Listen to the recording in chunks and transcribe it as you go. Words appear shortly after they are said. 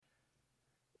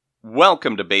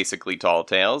Welcome to Basically Tall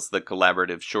Tales, the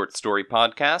collaborative short story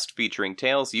podcast featuring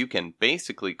tales you can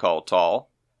basically call tall.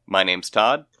 My name's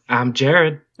Todd. I'm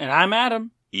Jared. And I'm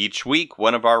Adam. Each week,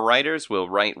 one of our writers will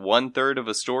write 1/3 of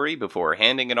a story before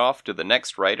handing it off to the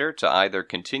next writer to either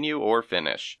continue or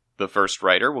finish. The first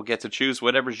writer will get to choose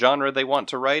whatever genre they want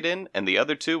to write in, and the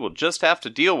other two will just have to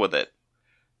deal with it.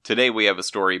 Today we have a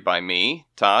story by me,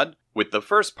 Todd, with the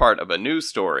first part of a new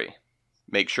story.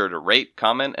 Make sure to rate,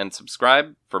 comment, and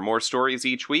subscribe for more stories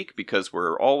each week because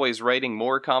we're always writing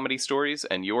more comedy stories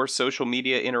and your social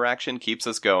media interaction keeps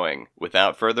us going.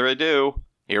 Without further ado,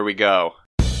 here we go.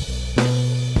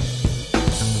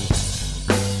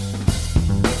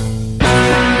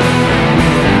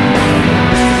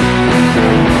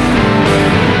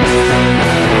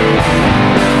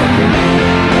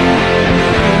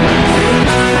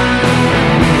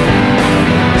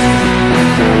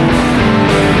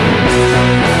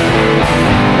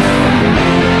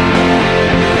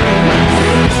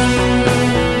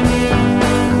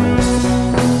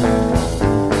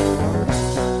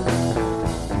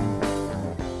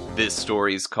 This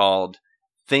story's called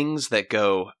Things That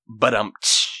Go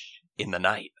Buh-Dum-Tss in the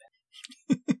Night.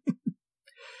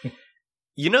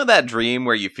 You know that dream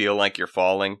where you feel like you're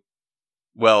falling?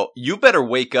 Well, you better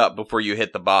wake up before you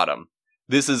hit the bottom.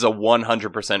 This is a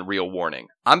 100% real warning.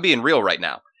 I'm being real right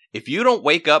now. If you don't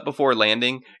wake up before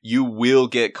landing, you will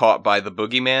get caught by the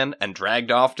boogeyman and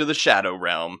dragged off to the shadow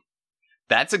realm.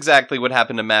 That's exactly what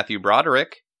happened to Matthew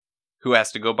Broderick, who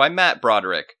has to go by Matt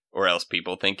Broderick, or else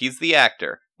people think he's the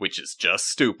actor. Which is just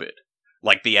stupid.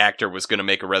 Like the actor was going to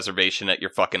make a reservation at your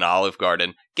fucking Olive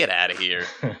Garden. Get out of here.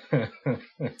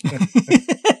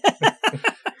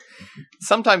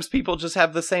 Sometimes people just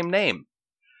have the same name.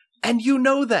 And you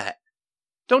know that.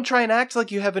 Don't try and act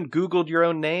like you haven't Googled your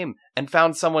own name and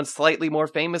found someone slightly more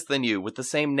famous than you with the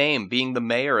same name being the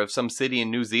mayor of some city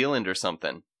in New Zealand or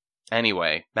something.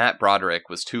 Anyway, Matt Broderick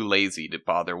was too lazy to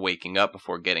bother waking up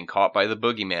before getting caught by the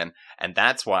boogeyman, and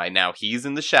that's why now he's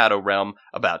in the shadow realm,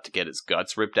 about to get his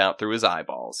guts ripped out through his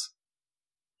eyeballs.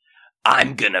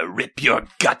 I'm gonna rip your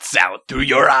guts out through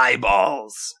your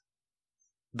eyeballs,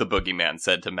 the boogeyman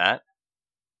said to Matt.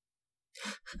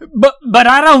 But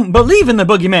I don't believe in the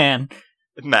boogeyman,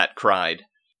 Matt cried.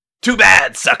 Too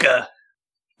bad, sucker.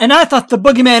 And I thought the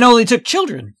boogeyman only took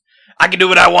children. I can do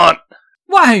what I want.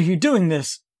 Why are you doing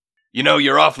this? You know,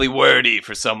 you're awfully wordy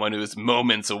for someone who's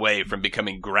moments away from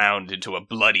becoming ground into a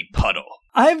bloody puddle.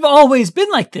 I've always been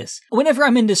like this. Whenever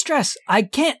I'm in distress, I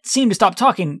can't seem to stop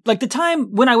talking. Like the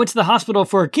time when I went to the hospital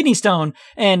for a kidney stone,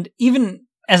 and even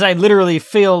as I literally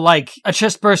feel like a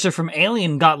chest burster from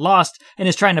Alien got lost and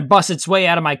is trying to bust its way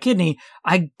out of my kidney,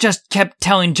 I just kept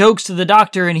telling jokes to the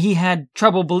doctor and he had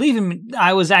trouble believing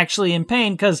I was actually in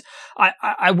pain because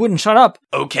I wouldn't shut up.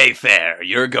 Okay, fair.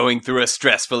 You're going through a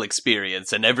stressful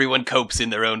experience and everyone copes in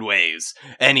their own ways.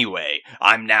 Anyway,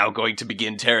 I'm now going to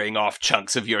begin tearing off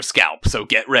chunks of your scalp, so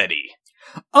get ready.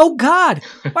 Oh God,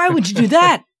 why would you do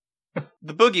that?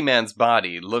 The boogeyman's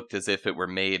body looked as if it were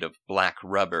made of black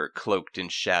rubber cloaked in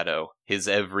shadow, his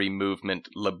every movement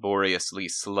laboriously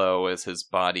slow as his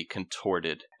body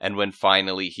contorted, and when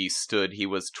finally he stood, he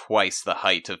was twice the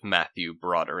height of Matthew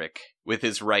Broderick. With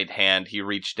his right hand, he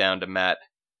reached down to Matt,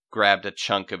 grabbed a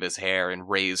chunk of his hair, and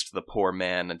raised the poor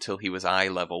man until he was eye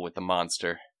level with the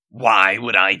monster. Why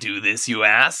would I do this, you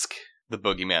ask? The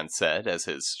boogeyman said as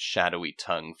his shadowy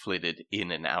tongue flitted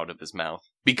in and out of his mouth.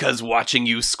 Because watching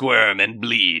you squirm and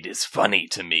bleed is funny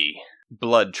to me.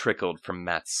 Blood trickled from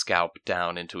Matt's scalp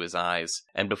down into his eyes,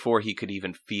 and before he could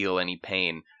even feel any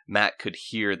pain, Matt could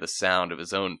hear the sound of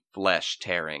his own flesh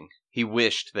tearing. He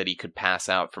wished that he could pass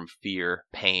out from fear,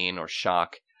 pain, or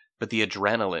shock, but the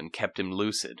adrenaline kept him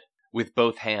lucid. With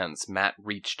both hands, Matt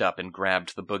reached up and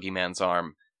grabbed the boogeyman's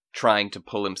arm, trying to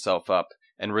pull himself up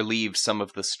and relieve some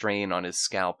of the strain on his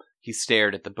scalp. He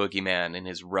stared at the boogeyman in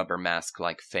his rubber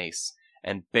mask-like face,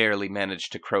 and barely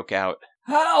managed to croak out,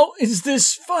 How is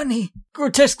this funny?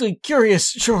 Grotesquely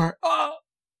curious, sure.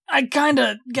 I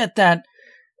kinda get that.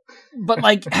 But,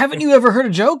 like, haven't you ever heard a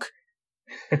joke?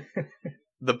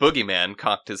 The boogeyman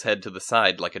cocked his head to the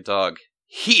side like a dog.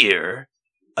 Here?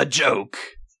 A joke?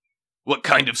 What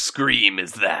kind of scream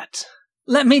is that?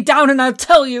 Let me down and I'll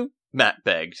tell you. Matt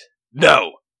begged.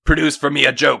 No! Produce for me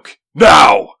a joke!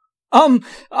 Now!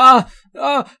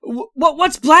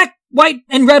 What's black, white,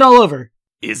 and red all over?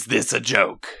 Is this a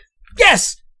joke?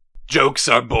 Yes! Jokes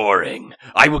are boring.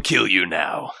 I will kill you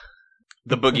now.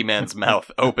 The boogeyman's mouth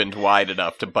opened wide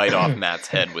enough to bite off Matt's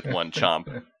head with one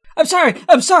chomp. I'm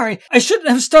sorry. I shouldn't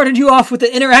have started you off with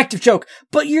an interactive joke,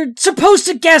 but you're supposed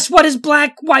to guess what is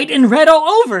black, white, and red all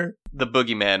over. The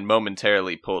boogeyman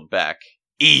momentarily pulled back.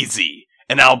 Easy.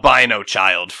 An albino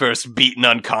child, first beaten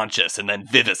unconscious and then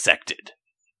vivisected.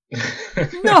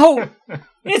 No!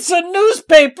 It's a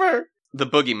newspaper! The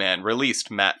boogeyman released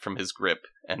Matt from his grip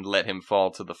and let him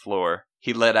fall to the floor.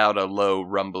 He let out a low,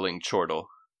 rumbling chortle.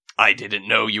 I didn't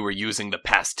know you were using the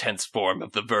past tense form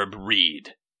of the verb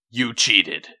read. You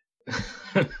cheated.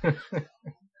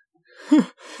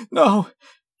 No.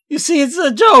 You see, it's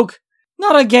a joke.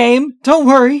 Not a game. Don't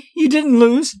worry. You didn't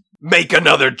lose. Make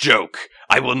another joke.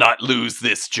 I will not lose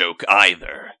this joke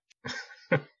either.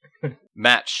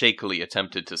 Matt shakily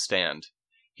attempted to stand.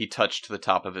 He touched the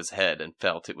top of his head and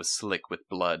felt it was slick with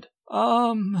blood.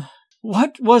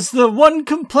 What was the one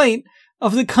complaint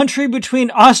of the country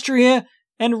between Austria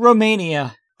and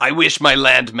Romania? I wish my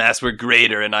landmass were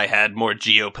greater and I had more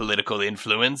geopolitical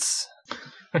influence.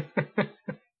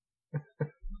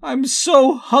 I'm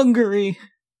so hungry.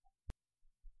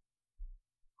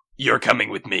 You're coming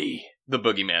with me, the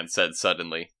boogeyman said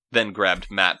suddenly, then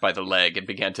grabbed Matt by the leg and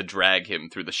began to drag him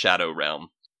through the shadow realm.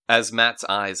 As Matt's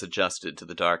eyes adjusted to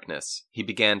the darkness, he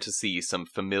began to see some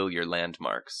familiar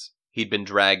landmarks. He'd been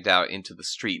dragged out into the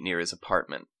street near his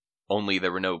apartment, only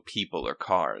there were no people or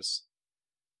cars.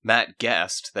 Matt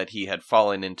guessed that he had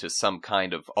fallen into some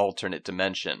kind of alternate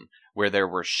dimension, where there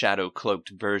were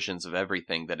shadow-cloaked versions of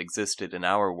everything that existed in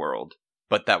our world,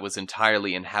 but that was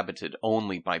entirely inhabited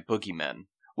only by boogeymen,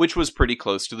 which was pretty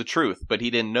close to the truth, but he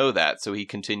didn't know that, so he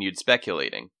continued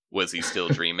speculating. Was he still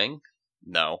dreaming?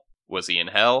 No. Was he in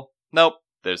hell? Nope,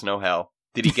 there's no hell.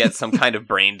 Did he get some kind of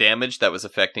brain damage that was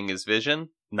affecting his vision?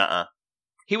 Nuh-uh.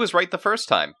 He was right the first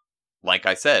time. Like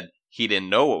I said, he didn't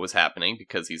know what was happening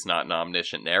because he's not an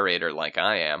omniscient narrator like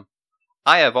I am.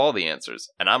 I have all the answers,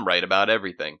 and I'm right about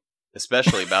everything.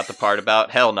 Especially about the part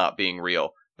about hell not being real.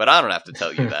 But I don't have to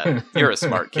tell you that. You're a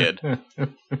smart kid.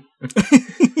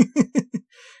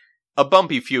 A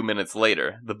bumpy few minutes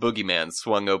later, the boogeyman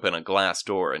swung open a glass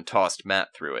door and tossed Matt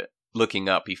through it. Looking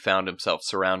up, he found himself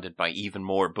surrounded by even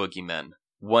more boogeymen.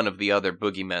 One of the other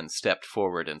boogeymen stepped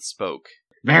forward and spoke.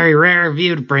 Very rare of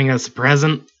you to bring us a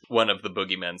present, one of the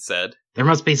boogeymen said. There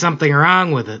must be something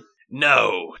wrong with it.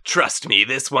 No, trust me,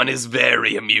 this one is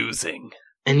very amusing.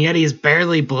 And yet he's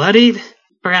barely bloodied?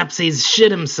 Perhaps he's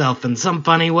shit himself in some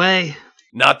funny way?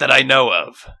 Not that I know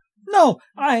of. No,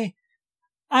 I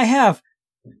have.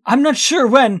 I'm not sure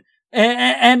when,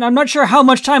 and I'm not sure how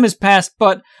much time has passed,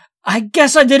 but I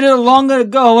guess I did it long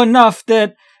ago enough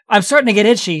that I'm starting to get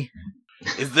itchy.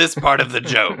 Is this part of the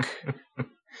joke?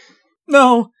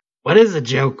 No. What is a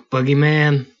joke,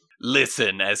 boogeyman?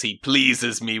 Listen as he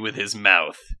pleases me with his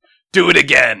mouth. Do it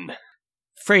again.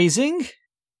 Phrasing?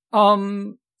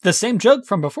 The same joke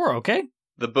from before, okay?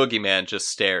 The boogeyman just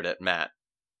stared at Matt,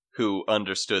 who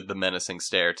understood the menacing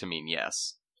stare to mean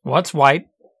yes. What's white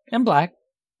and black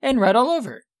and red all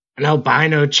over? An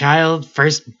albino child,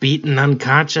 first beaten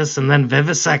unconscious and then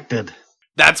vivisected.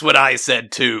 That's what I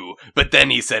said too, but then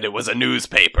he said it was a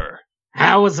newspaper.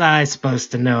 How was I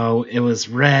supposed to know it was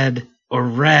red or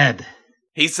red?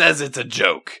 He says it's a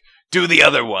joke. Do the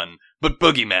other one. But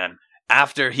boogeyman,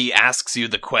 after he asks you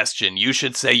the question, you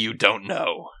should say you don't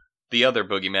know. The other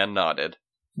boogeyman nodded.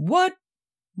 What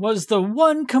was the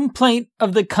one complaint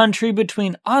of the country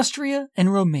between Austria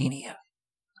and Romania?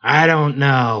 I don't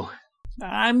know.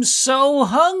 I'm so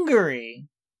hungry.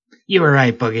 You were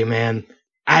right, boogeyman.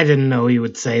 I didn't know he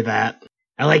would say that.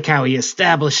 I like how he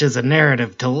establishes a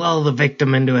narrative to lull the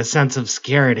victim into a sense of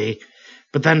security,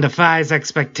 but then defies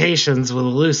expectations with a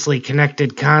loosely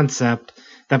connected concept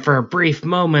that for a brief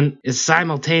moment is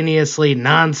simultaneously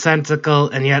nonsensical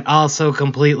and yet also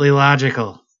completely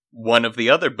logical. One of the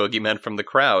other boogeymen from the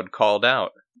crowd called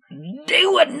out.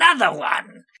 Do another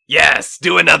one! Yes,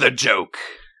 do another joke!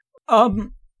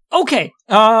 Okay,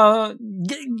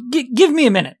 give me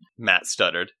a minute. Matt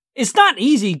stuttered. It's not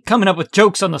easy coming up with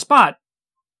jokes on the spot.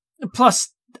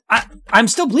 Plus, I'm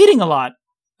still bleeding a lot.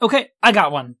 Okay, I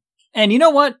got one. And you know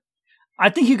what? I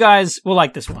think you guys will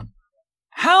like this one.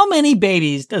 How many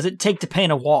babies does it take to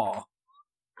paint a wall?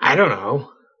 I don't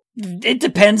know. It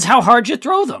depends how hard you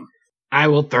throw them. I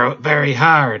will throw it very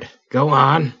hard. Go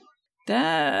on.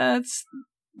 That's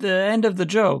the end of the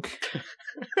joke.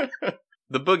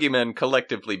 The boogeymen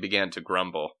collectively began to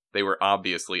grumble. They were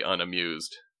obviously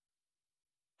unamused.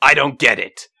 I don't get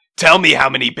it. Tell me how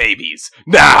many babies.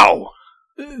 Now!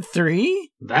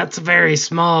 3? That's a very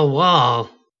small wall.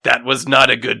 That was not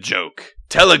a good joke.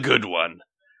 Tell a good one.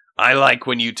 I like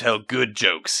when you tell good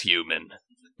jokes, human.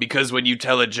 Because when you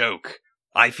tell a joke,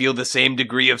 I feel the same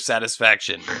degree of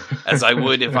satisfaction as I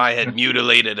would if I had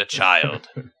mutilated a child.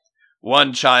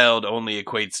 One child only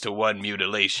equates to one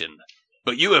mutilation.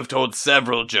 But you have told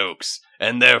several jokes,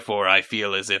 and therefore I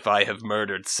feel as if I have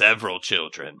murdered several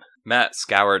children. Matt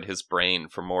scoured his brain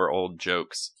for more old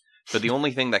jokes, but the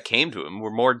only thing that came to him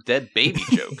were more dead baby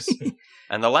jokes,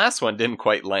 and the last one didn't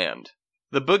quite land.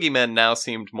 The boogeymen now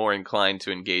seemed more inclined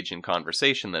to engage in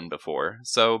conversation than before,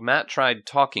 so Matt tried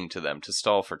talking to them to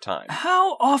stall for time.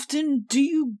 How often do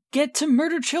you get to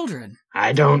murder children?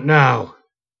 I don't know.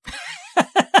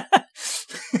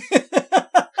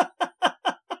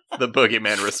 The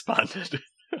boogeyman responded.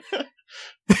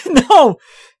 No!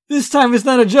 This time it's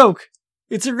not a joke.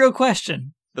 It's a real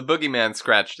question. The boogeyman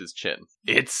scratched his chin.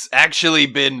 It's actually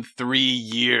been 3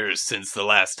 years since the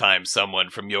last time someone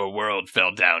from your world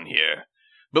fell down here.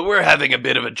 But we're having a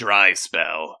bit of a dry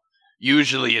spell.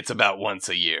 Usually it's about once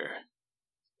a year.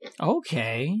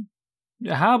 Okay.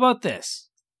 How about this?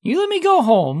 You let me go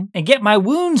home and get my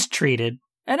wounds treated,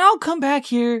 and I'll come back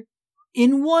here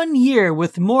in 1 year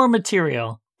with more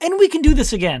material. And we can do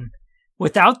this again.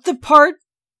 Without the part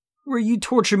where you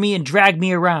torture me and drag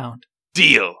me around.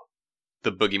 Deal!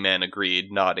 The boogeyman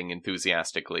agreed, nodding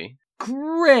enthusiastically.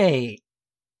 Great.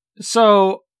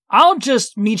 So, I'll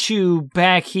just meet you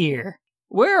back here.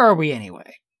 Where are we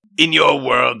anyway? In your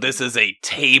world, this is a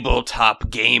tabletop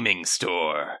gaming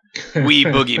store. We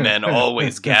boogeymen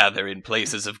always gather in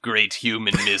places of great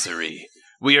human misery.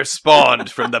 We are spawned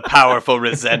from the powerful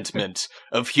resentment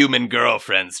of human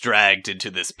girlfriends dragged into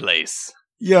this place.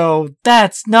 Yo,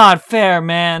 that's not fair,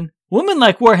 man. Women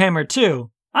like Warhammer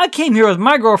too. I came here with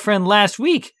my girlfriend last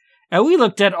week, and we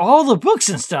looked at all the books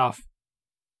and stuff.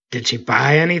 Did she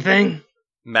buy anything?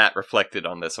 Matt reflected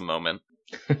on this a moment.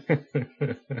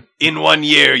 In 1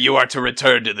 year, you are to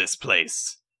return to this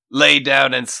place. Lay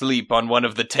down and sleep on one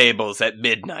of the tables at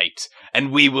midnight,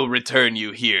 and we will return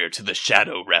you here to the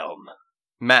Shadow Realm.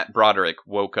 Matt Broderick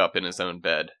woke up in his own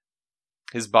bed.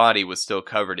 His body was still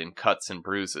covered in cuts and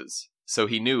bruises, so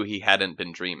he knew he hadn't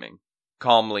been dreaming.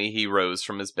 Calmly, he rose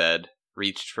from his bed,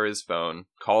 reached for his phone,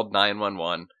 called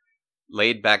 911,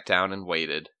 laid back down and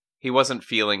waited. He wasn't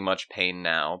feeling much pain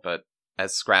now, but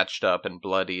as scratched up and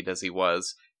bloodied as he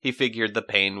was, he figured the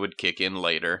pain would kick in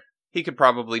later. He could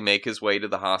probably make his way to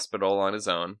the hospital on his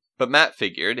own, but Matt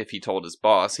figured if he told his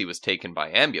boss he was taken by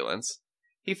ambulance,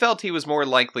 he felt he was more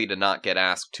likely to not get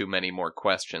asked too many more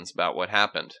questions about what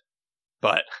happened.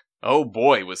 But, oh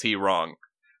boy, was he wrong.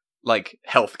 Like,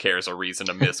 healthcare's a reason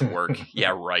to miss work.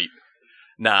 Yeah, right.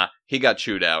 Nah, he got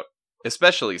chewed out.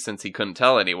 Especially since he couldn't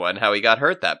tell anyone how he got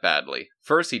hurt that badly.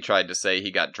 First he tried to say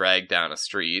he got dragged down a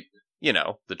street. You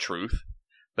know, the truth.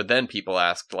 But then people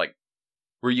asked, like,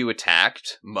 were you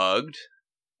attacked? Mugged?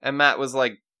 And Matt was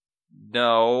like,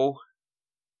 no.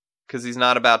 Because he's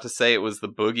not about to say it was the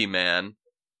boogeyman.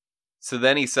 So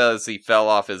then he says he fell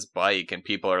off his bike, and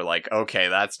people are like, okay,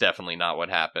 that's definitely not what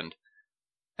happened.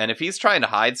 And if he's trying to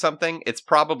hide something, it's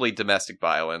probably domestic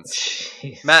violence.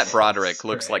 Jesus Matt Broderick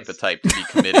looks Christ. like the type to be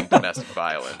committing domestic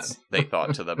violence, they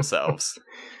thought to themselves.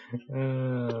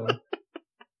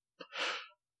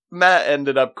 Matt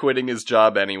ended up quitting his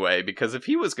job anyway, because if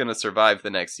he was going to survive the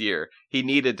next year, he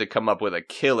needed to come up with a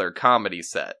killer comedy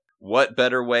set. What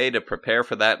better way to prepare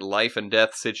for that life and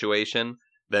death situation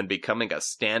than becoming a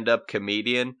stand-up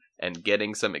comedian and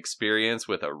getting some experience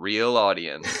with a real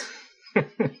audience?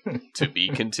 To be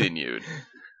continued.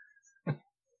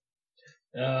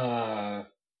 Way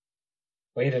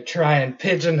to try and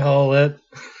pigeonhole it.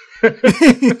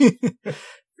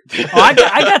 I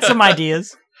got some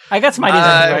ideas. I got some ideas.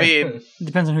 I mean, It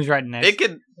depends on who's writing next. it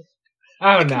could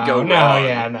Oh, could no, go no, wrong.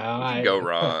 yeah, no. go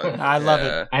wrong. I love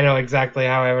Yeah. it. I know exactly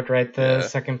how I would write the Yeah.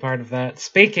 second part of that.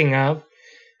 Speaking of,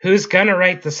 who's gonna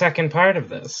write the second part of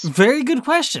this? Very good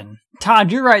question.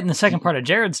 Todd, you're writing the second part of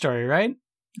Jared's story, right?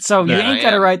 So you Yeah, ain't I got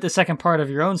to am. write the second part of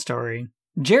your own story.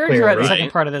 Jared could Clear, write the right?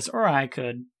 second part of this, or I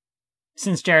could.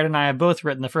 Since Jared and I have both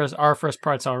written our first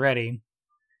parts already.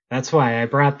 That's why I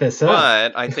brought this up.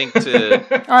 But I think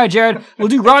to... All right, Jared, we'll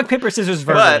do rock, paper, scissors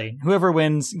verbally. Whoever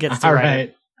wins gets to All write right.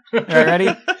 it. All right, ready?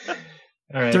 All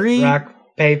right. 3, rock,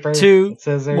 paper, 2,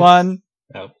 scissors. 1,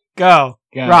 Oh. go.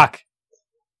 Go. Rock.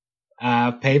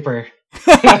 Paper.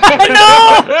 No!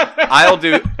 I'll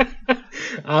do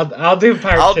I'll do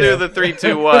part I'll two. do the 3,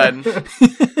 2, 1,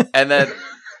 and then...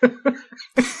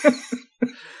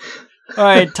 All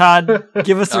right, Todd,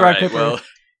 give us the All rock, right, paper. well...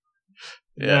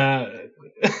 Yeah.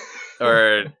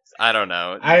 Or, I don't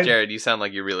know. Jared, you sound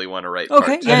like you really want to write Okay,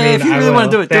 part 2. yeah, if you I really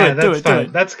want to will. do it, do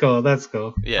it. That's cool. That's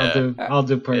cool. Yeah. I'll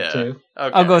do part Yeah. 2. Okay.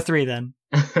 I'll go 3 then.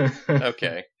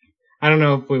 Okay. I don't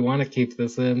know if we want to keep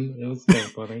this in. It was kind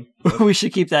of funny. We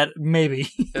should keep that, maybe.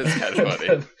 It's kind of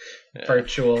funny. Yeah.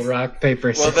 Virtual rock, paper,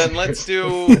 Well, scissors. then let's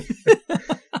do...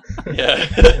 Yeah.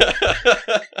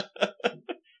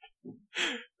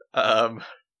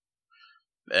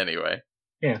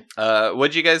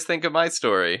 What'd you guys think of my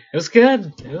story? It was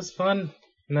good. It was fun.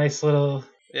 Nice little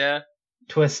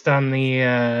twist on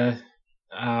the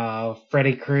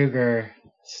Freddy Krueger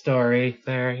story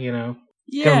there, you know.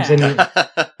 Yeah.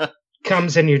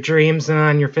 Comes in your dreams and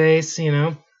on your face, you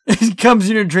know. It comes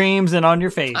in your dreams and on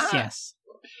your face, yes.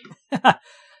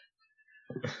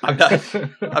 I'm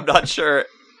not sure.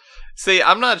 See,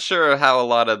 I'm not sure how a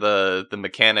lot of the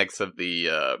mechanics of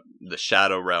the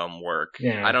Shadow Realm work.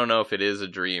 Yeah. I don't know if it is a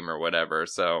dream or whatever.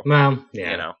 So, well,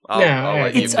 yeah, you know, I'll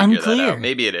let you it's figure unclear. that out.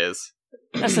 Maybe it is.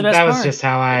 That's the best that was part. just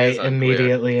how I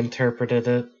immediately interpreted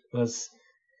it. Was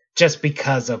just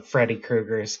because of Freddy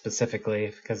Krueger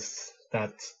specifically, because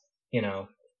that's, you know,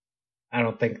 I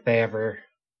don't think they ever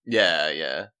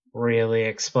really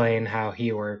explain how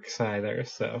he works either.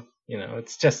 So, you know,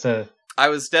 it's just a. I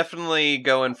was definitely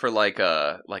going for like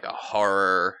a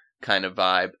horror kind of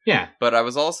vibe. Yeah. But I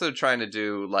was also trying to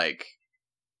do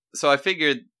so I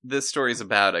figured this story's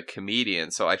about a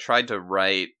comedian, so I tried to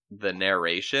write the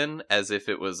narration as if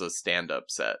it was a stand-up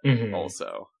set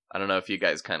also. I don't know if you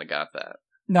guys kind of got that.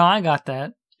 No, I got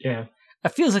that. Yeah. It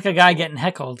feels like a guy getting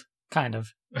heckled, kind of.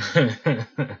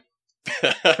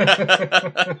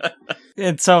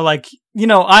 And so, like, you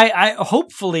know, I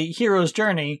hopefully Hero's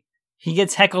Journey, he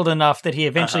gets heckled enough that he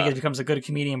eventually becomes a good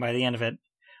comedian by the end of it.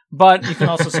 But you can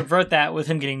also subvert that with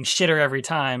him getting shitter every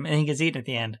time, and he gets eaten at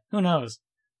the end. Who knows?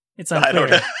 It's unclear. I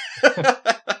don't know.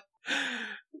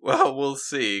 Well, we'll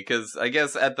see, because I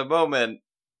guess at the moment...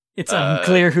 It's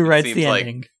unclear who writes the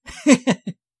ending.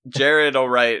 Jared will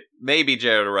write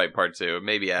part 2,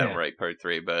 maybe Adam will write part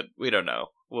 3, but we don't know.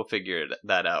 We'll figure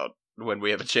that out when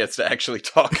we have a chance to actually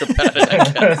talk about it, I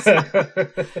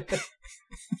guess.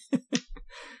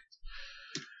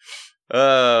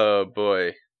 Oh,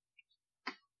 boy.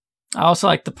 I also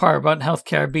like the part about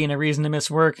healthcare being a reason to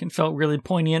miss work and felt really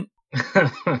poignant.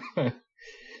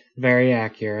 Very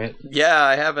accurate. Yeah,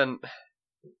 I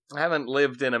haven't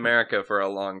lived in America for a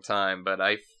long time, but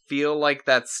I feel like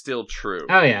that's still true.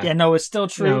 Oh, yeah. Yeah, no, it's still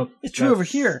true. No, it's true over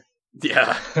here.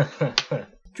 Yeah.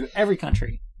 True every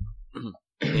country.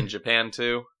 In Japan,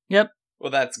 too? Yep.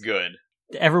 Well, that's good.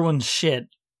 Everyone's shit.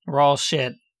 We're all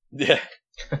shit. Yeah.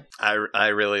 I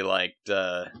really liked...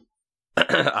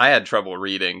 I had trouble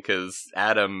reading because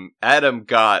Adam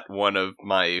got one of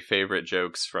my favorite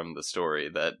jokes from the story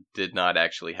that did not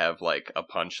actually have like a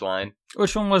punchline.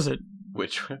 Which one was it?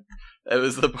 It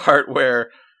was the part where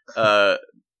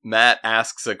Matt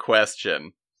asks a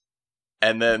question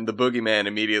and then the boogeyman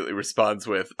immediately responds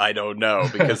with "I don't know"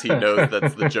 because he knows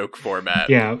that's the joke format.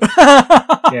 Yeah.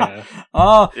 Yeah.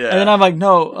 Oh, yeah. And then I'm like,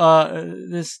 no,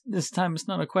 this time it's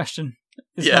not a question.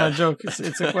 It's not a joke.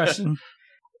 It's a question.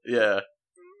 Yeah.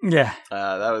 Yeah.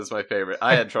 That was my favorite.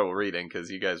 I had trouble reading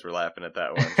because you guys were laughing at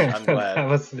that one. I'm glad.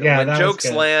 When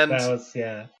jokes land,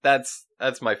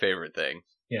 that's my favorite thing.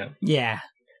 Yeah. Yeah.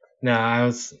 No, I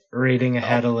was reading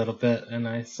ahead a little bit and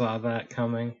I saw that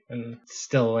coming and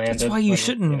still landed. That's why you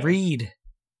shouldn't read.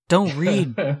 Don't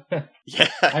read. Yeah.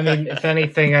 I mean, if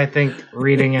anything, I think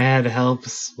reading ahead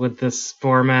helps with this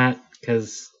format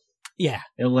because it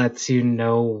lets you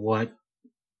know what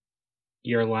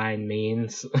your line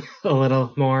means a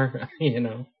little more, you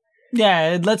know. Yeah,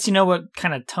 it lets you know what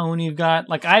kind of tone you've got.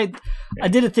 Like I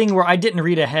did a thing where I didn't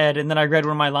read ahead, and then I read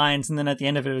one of my lines, and then at the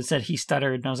end of it said he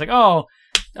stuttered, and I was like, oh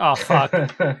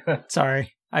fuck,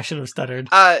 sorry, I should have stuttered.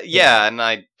 Yeah,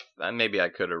 and maybe I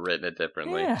could have written it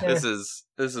differently. Yeah. This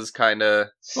is kind of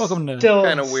welcome to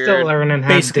kind of weird. Still learning how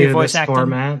basically to do voice this acting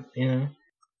format, you know.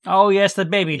 Oh yes, the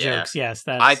baby jokes. Yes,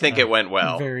 that's. I think it went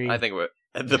well. I think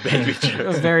the baby jokes. It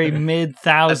was very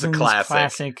mid-thousands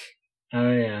classic.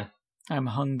 Oh yeah. I'm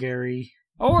Hungary.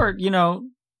 Or, you know,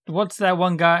 what's that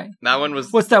one guy?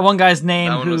 What's that one guy's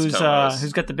name who's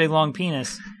got the big long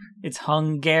penis? It's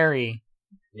Hungary.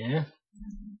 Yeah.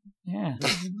 Yeah.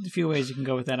 There's a few ways you can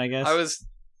go with that, I guess. I was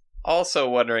also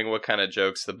wondering what kind of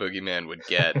jokes the boogeyman would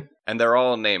get. And they're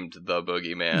all named the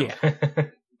boogeyman. Yeah.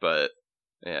 But,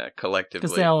 yeah, collectively.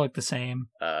 Because they all look the same.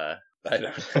 I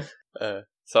don't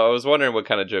So I was wondering what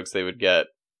kind of jokes they would get.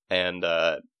 And,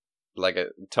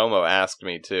 Tomo asked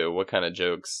me too, what kind of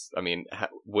jokes, I mean,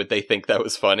 would they think that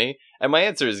was funny? And my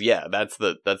answer is yeah, that's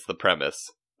the premise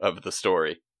of the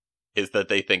story, is that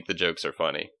they think the jokes are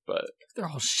funny, but... They're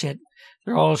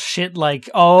all shit like,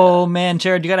 oh man,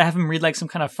 Jared, you gotta have him read like some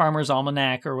kind of Farmer's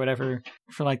Almanac or whatever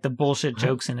for like the bullshit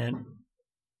jokes in it.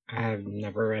 I've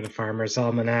never read a Farmer's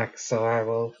Almanac, so I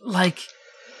will...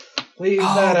 leave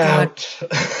that out.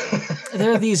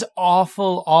 There are these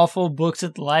awful, awful books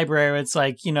at the library. It's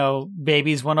like, you know,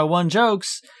 Babies 101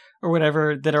 jokes or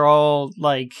whatever that are all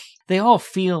like, they all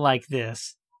feel like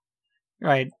this.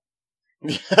 Right?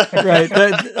 Right?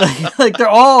 Like they're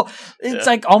all. It's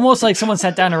like almost like someone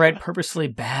sat down to write purposefully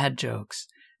bad jokes,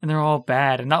 and they're all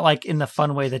bad, and not like in the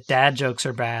fun way that dad jokes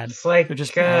are bad. It's like They're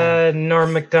just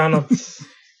Norm Macdonald's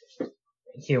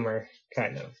humor,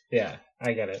 kind of. Yeah,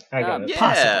 I get it. Yeah.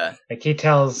 Possibly. Like he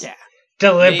tells Yeah.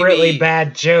 deliberately Maybe-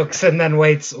 bad jokes and then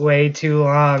waits way too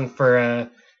long for a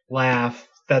laugh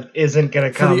that isn't going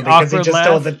to For come the because he awkward just laugh?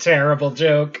 told a terrible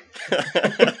joke.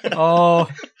 Oh,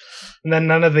 And then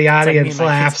none of the like me audience and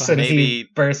my kids' laughs and Maybe- he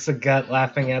bursts a gut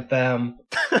laughing at them.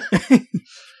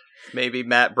 Maybe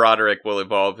Matt Broderick will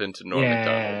evolve into Norm Macdonald.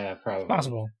 Yeah, probably.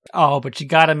 possible. Oh, but you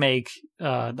got to make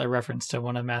the reference to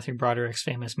one of Matthew Broderick's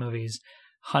famous movies,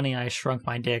 "Honey, I Shrunk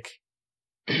My Dick."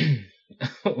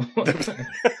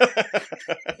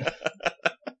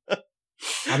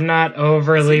 I'm not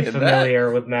overly Seen that.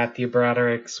 familiar with Matthew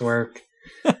Broderick's work.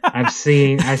 I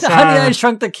saw Honey, I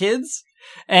Shrunk the Kids,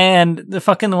 and the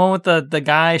one with the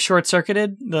guy short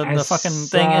circuited the fucking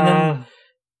thing, and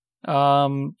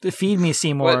then the Feed Me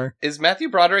Seymour. What, is Matthew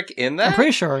Broderick in that? I'm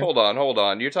pretty sure. Hold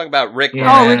on. You're talking about Rick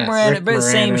Yeah, Oh, Rick Moranis. Moranis, but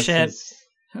same shit.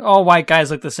 All white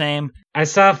guys look the same. I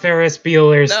saw Ferris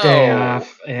Bueller's No. Day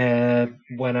Off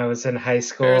when I was in high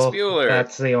school. Ferris Bueller.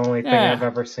 That's the only thing Yeah. I've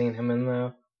ever seen him in,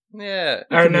 though. Yeah.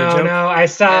 That could be a joke. I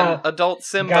saw And Adult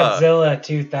Simba. Godzilla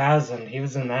 2000. He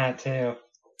was in that too.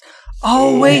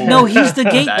 Oh wait, no, he's the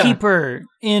That- gatekeeper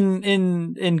in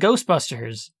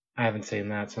Ghostbusters. I haven't seen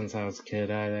that since I was a kid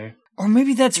either. Or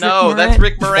maybe that's No, Rick that's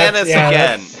Rick Moranis Yeah,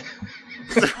 again.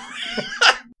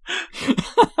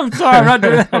 I'm sorry, I'm not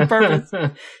doing it on purpose.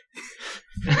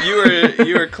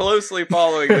 You were closely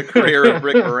following the career of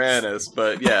Rick Moranis,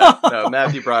 but yeah, no,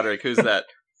 Matthew Broderick, who's that?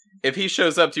 If he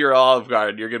shows up to your Olive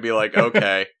Garden, you're gonna be like,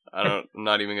 okay, I'm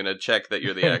not even gonna check that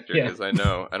you're the actor Yeah. because I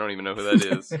don't even know who that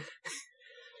is.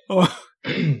 Oh,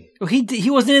 he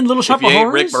wasn't in Little If Shop you of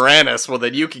ain't Rick Horrors. Moranis, well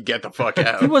then you can get the fuck He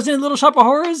out, wasn't in Little Shop of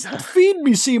Horrors. Feed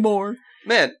me, Seymour.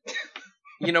 man.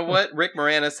 You know what? Rick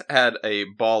Moranis had a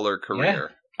baller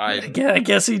career. I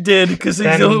guess he did because he's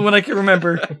the Then- only one I can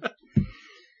remember.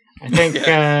 I think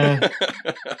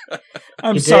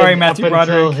I'm he sorry, did Matthew up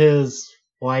until Broderick. his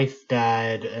wife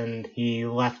died and he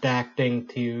left acting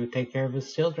to take care of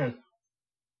his children.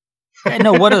 I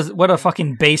know what a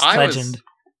fucking based I was- legend.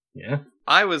 Yeah.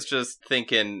 I was just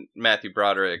thinking Matthew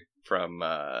Broderick from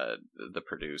the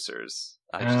Producers.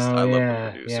 I love the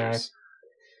Producers.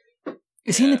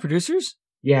 Is he in the producers?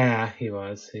 Yeah, he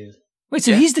was. Wait,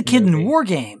 so Yeah, he's the kid in movie. War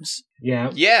Games.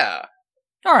 Yeah. Yeah,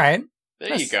 All right. there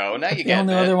That's you go. Now you the get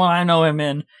only it. other one I know him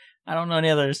in. I don't know any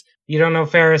others. You don't know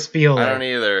Ferris Bueller. I don't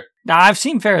either. Now, I've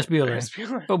seen Ferris Bueller, Ferris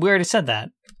Bueller. but we already said that.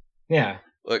 Yeah.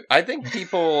 Look, I think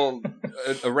people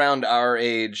around our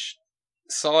age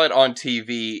saw it on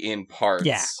TV in parts.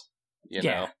 Yeah. You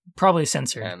Yeah. know, Probably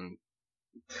censored. and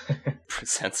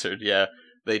censored. Yeah,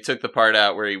 they took the part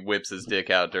out where he whips his dick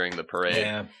out during the parade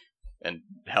Yeah. and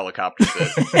helicopters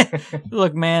it.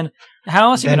 Look, man,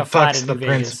 how else are you Then gonna fly fucks to the New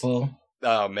Vegas? Oh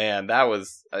principal. man, that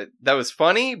was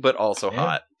funny, but also Yeah.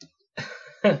 hot.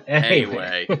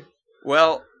 Anyway,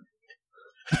 well,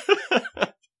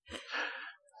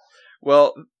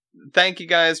 well, thank you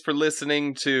guys for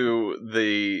listening to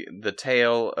the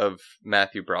tale of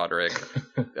Matthew Broderick,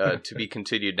 to be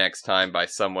continued next time by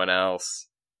someone else.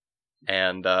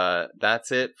 And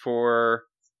that's it for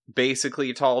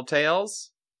basically Tall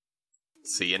Tales.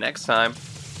 See you next time.